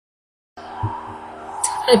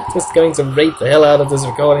I'm just going to rate the hell out of this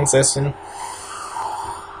recording session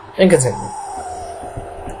and continue.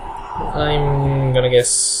 I'm gonna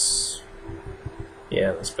guess...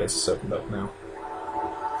 yeah, this place is opened up now.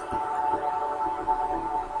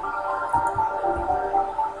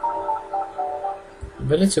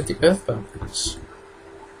 Village of the Earthbound.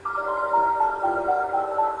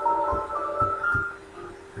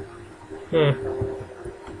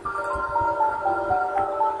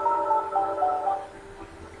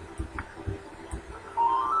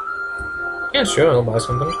 Yeah, sure, I'll buy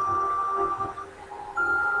something.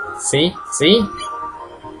 See? See?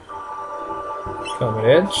 Covered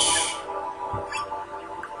edge.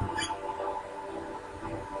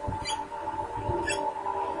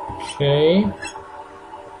 Okay.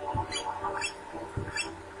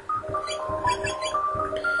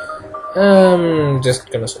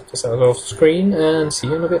 Just gonna set this out off the screen and see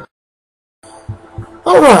you in a bit.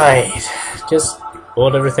 Alright! Just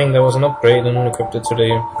bought everything that was an upgrade and equipped it to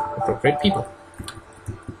the appropriate people.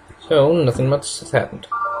 So, nothing much has happened.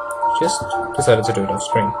 Just decided to do it off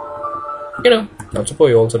screen. You know, not to bore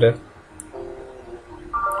you all to death.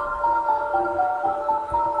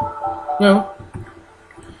 No.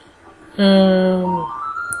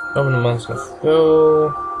 How many months left?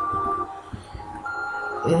 Go.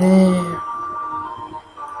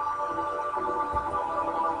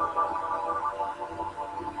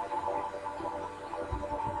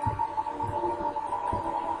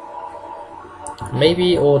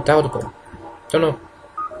 Maybe or doubtable. Don't know.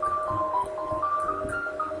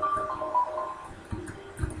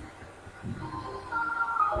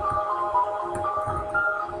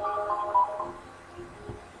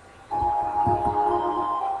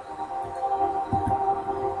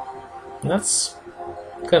 That's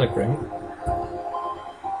kind of grim.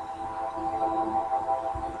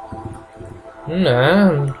 Nah,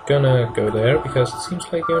 I'm gonna go there because it seems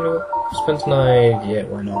like you only spent a night. Yeah,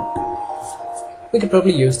 why not? We could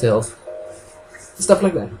probably use the health. Stuff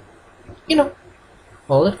like that. You know,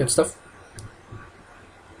 all that good stuff.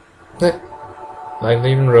 Like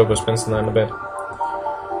leaving Robo spends the night in bed.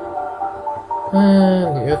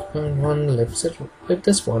 And the Earthbound one lived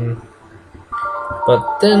this one.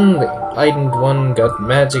 But then the enlightened one got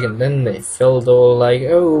magic, and then they felt all like,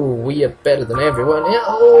 oh, we are better than everyone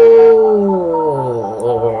else.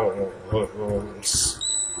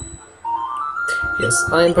 Yes,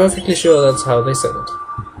 I am perfectly sure that's how they said it.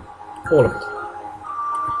 All of it.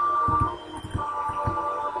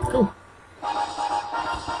 Oh.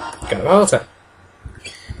 Got a heart attack.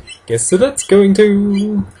 Guess who that's going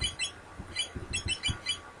to?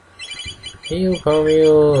 Heal,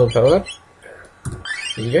 power up.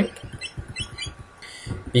 Drink.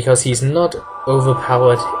 Because he's not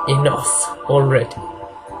overpowered enough already.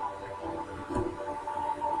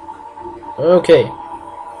 Okay.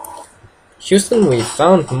 Houston, we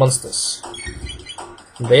found monsters.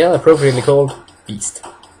 They are appropriately called Beast.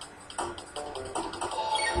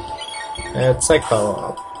 Attack power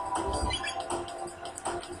up.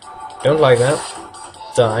 Don't like that.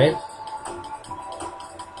 Die.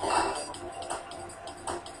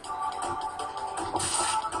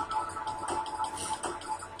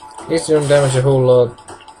 Please don't damage a whole lot.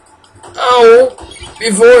 Ow!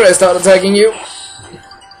 Before I start attacking you!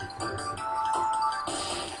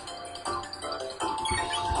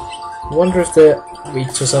 Wonder if they're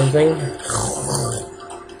weak to something.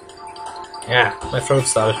 Yeah, my throat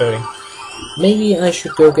started hurting. Maybe I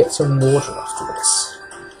should go get some water after this.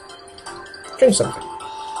 Drink something.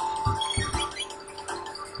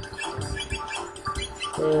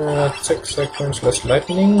 6 seconds less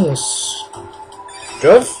lightnings.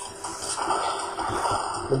 Druff?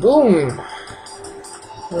 Boom!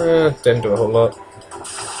 Didn't do a whole lot.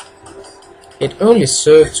 It only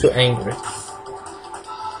served to anger it.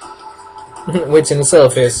 Which in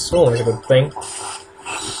itself is always a good thing.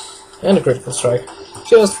 And a critical strike.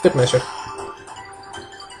 Just good measure.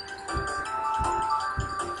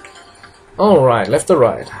 Alright, left or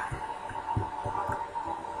right?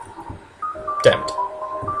 Damn it.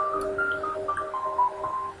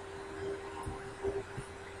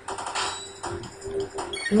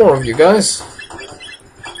 More of you guys.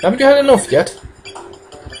 Haven't you had enough yet?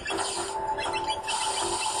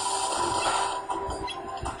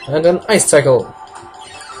 And an ice tackle.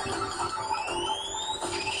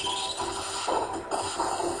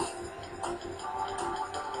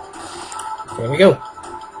 There we go.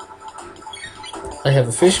 I have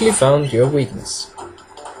officially found your weakness.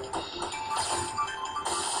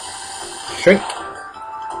 Shrink.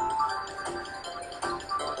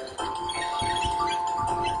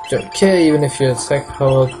 Don't care even if your attack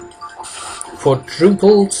power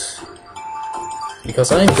quadrupled.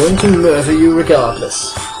 Because I'm going to murder you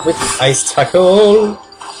regardless. With Ice Tackle!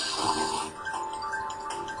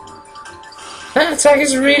 That attack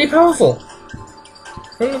is really powerful!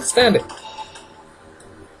 I don't understand it.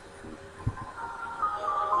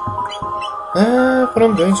 But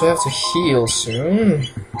I'm going to have to heal soon.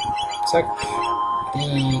 Attack.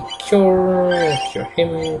 Cure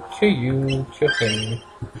him, cure you, cure him.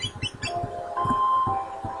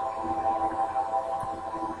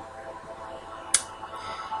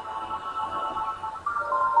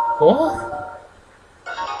 What?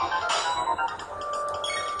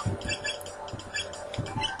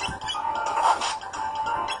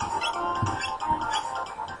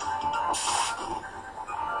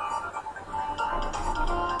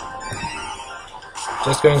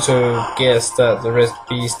 Just going to guess that the red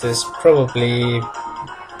beast is probably...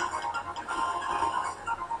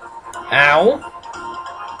 Ow!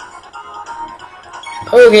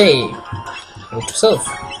 Okay! Note to self.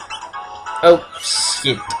 Oh,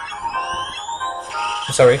 shit.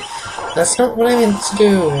 I'm sorry. That's not what I meant to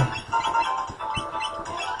do.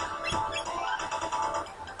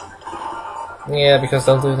 Yeah, because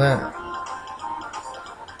they'll do that.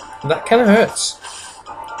 That kinda hurts.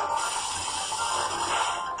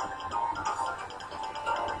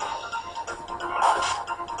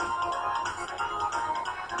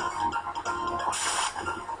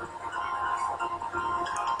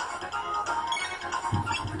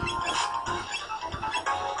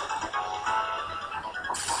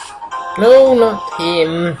 No, not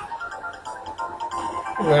him.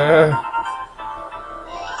 Nah.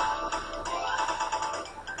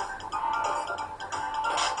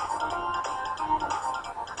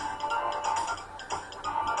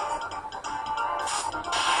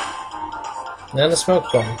 And a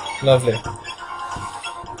smoke bomb. Lovely.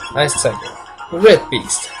 Nice tiger. Red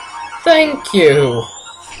beast. Thank you.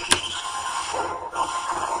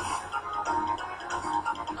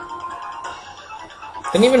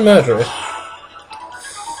 Didn't even murder it.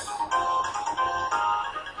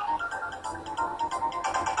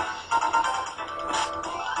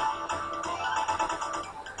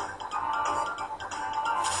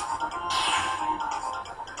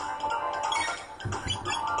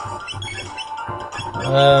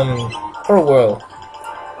 Poor world.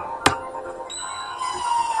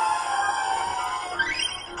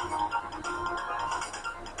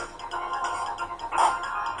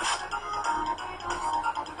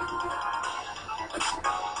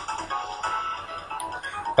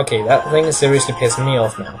 Okay, that thing is seriously pissing me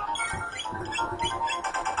off now.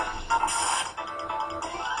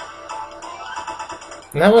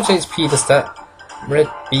 And how much HP does that red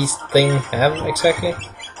beast thing have exactly?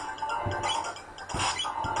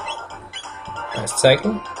 Nice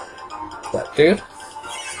taken. That dude.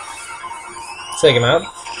 Take him out.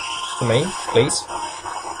 For me, please.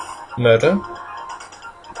 Murder.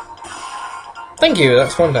 Thank you,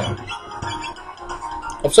 that's one down.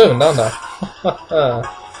 Observant, aren't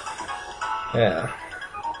I? Yeah.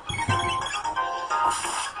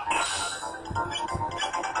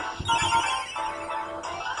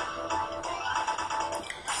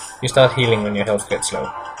 You start healing when your health gets low.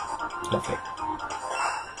 Lovely.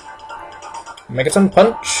 Megaton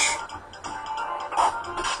Punch.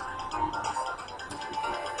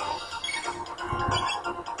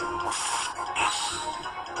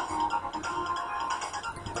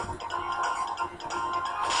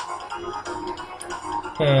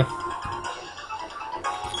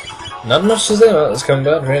 Not much to say about this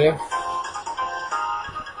combat, really.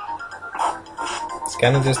 It's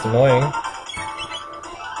kinda just annoying.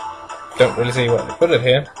 Don't really see why they put it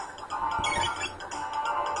here.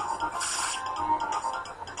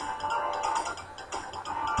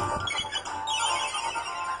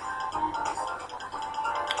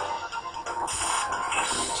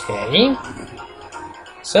 Okay.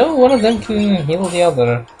 So one of them can heal the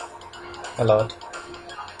other a lot.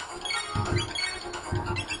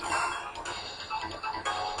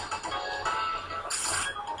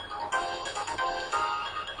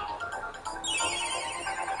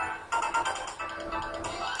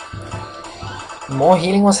 More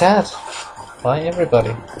healing was had by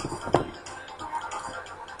everybody.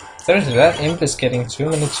 Seriously, that imp is getting too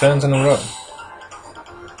many turns in a row.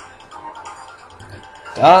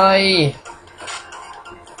 Die!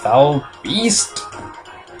 Foul beast!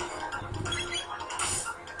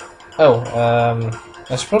 Oh,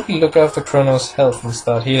 I should probably look after Chrono's health and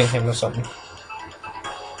start healing him or something.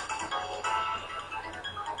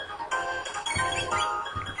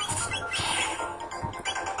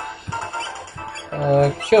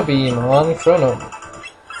 Cure beam on Chrono.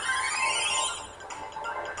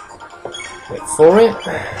 Wait for it.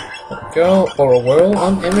 go, or a whirl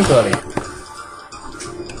on everybody.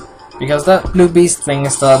 Because that blue beast thing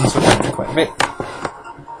is starting to hurt quite a bit.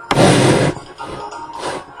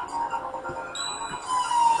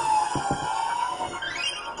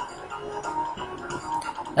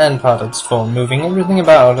 And part of it's for moving everything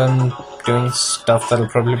about and doing stuff that'll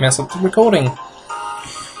probably mess up the recording.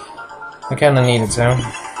 I kinda need it so.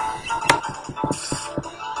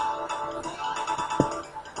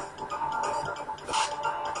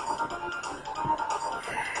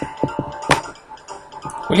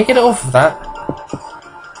 Will you get off of that?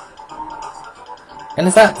 And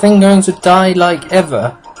is that thing going to die like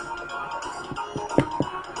ever?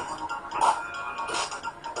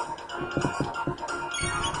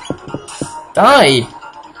 Die!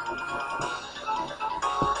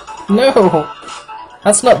 No!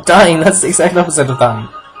 That's not dying, that's the exact opposite of dying.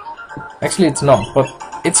 Actually it's not, but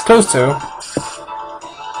it's close to.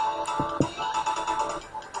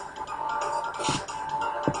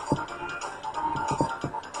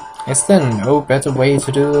 Is there no better way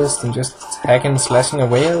to do this than just hacking and slashing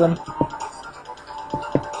away at them?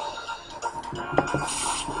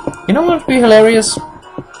 You know what would be hilarious?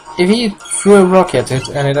 If he threw a rock at it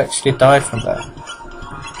and it actually died from that.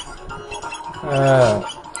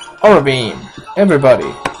 Aura beam,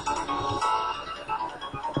 everybody.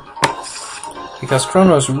 Because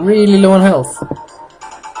Chrono's really low on health.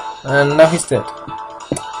 And now he's dead.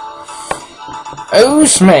 Oh,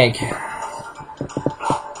 Smeg!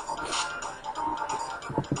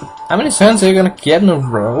 How many turns are you gonna get in a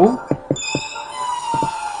row?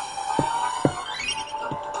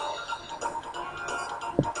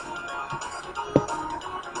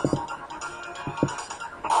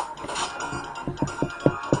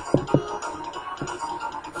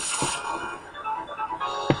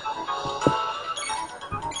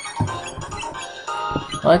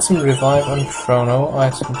 Item revive on Chrono,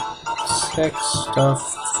 item 6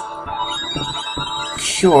 stuff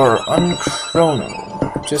cure on Chrono,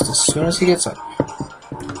 just as soon as he gets up.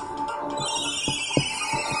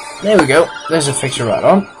 There we go, there's a fixture right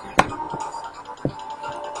on.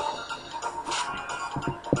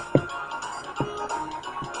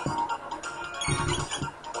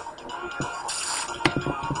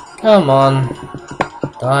 Come on,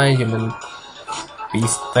 die you little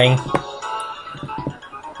beast thing.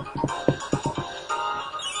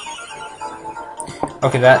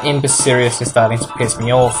 Okay, that imp is seriously starting to piss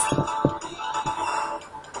me off.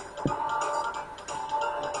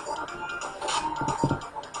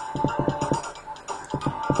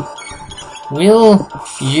 Will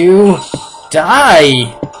you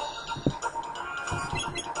die?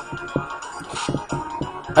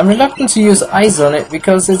 I'm reluctant to use ice on it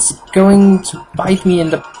because it's going to bite me in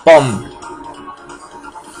the bum.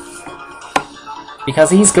 Because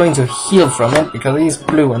he's going to heal from it, because he's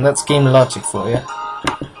blue, and that's game logic for you.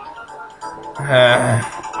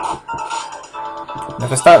 If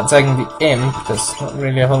I start attacking the imp, there's not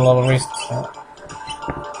really a whole lot of reason to start.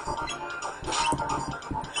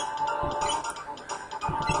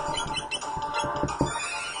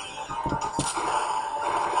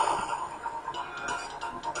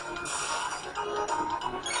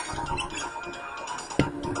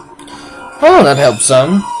 Oh, that helps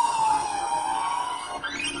some.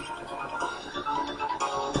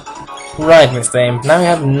 Right, Mr. Imp, now you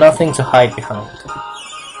have nothing to hide behind.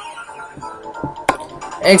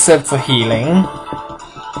 Except for healing.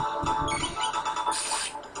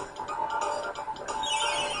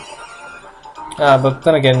 But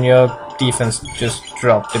then again, your defense just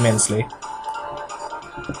dropped immensely.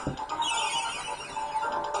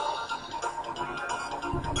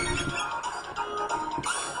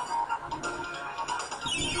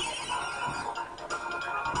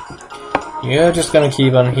 You're just gonna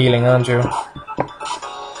keep on healing, aren't you?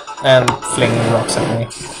 And flinging rocks at me.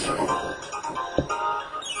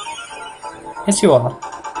 Yes, you are.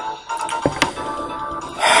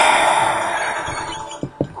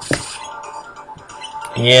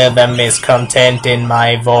 Hear the miscontent in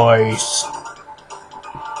my voice.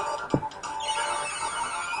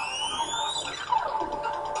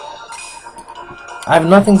 I have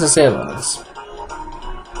nothing to say about this.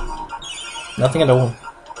 Nothing at all.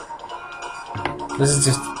 This is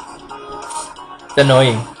just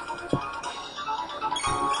annoying.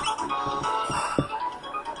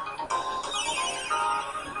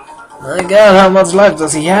 My god, how much life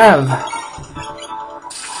does he have?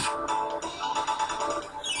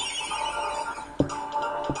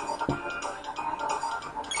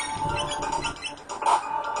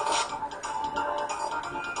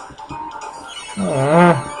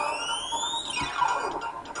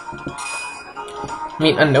 I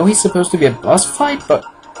mean, I know he's supposed to be a boss fight, but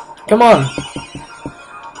Come on!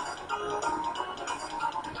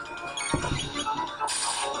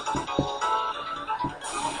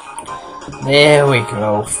 There we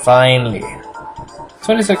go, finally.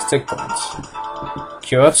 26 tick points.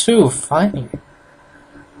 Cure 2, finally.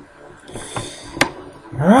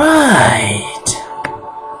 Right.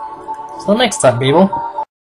 So next time, people.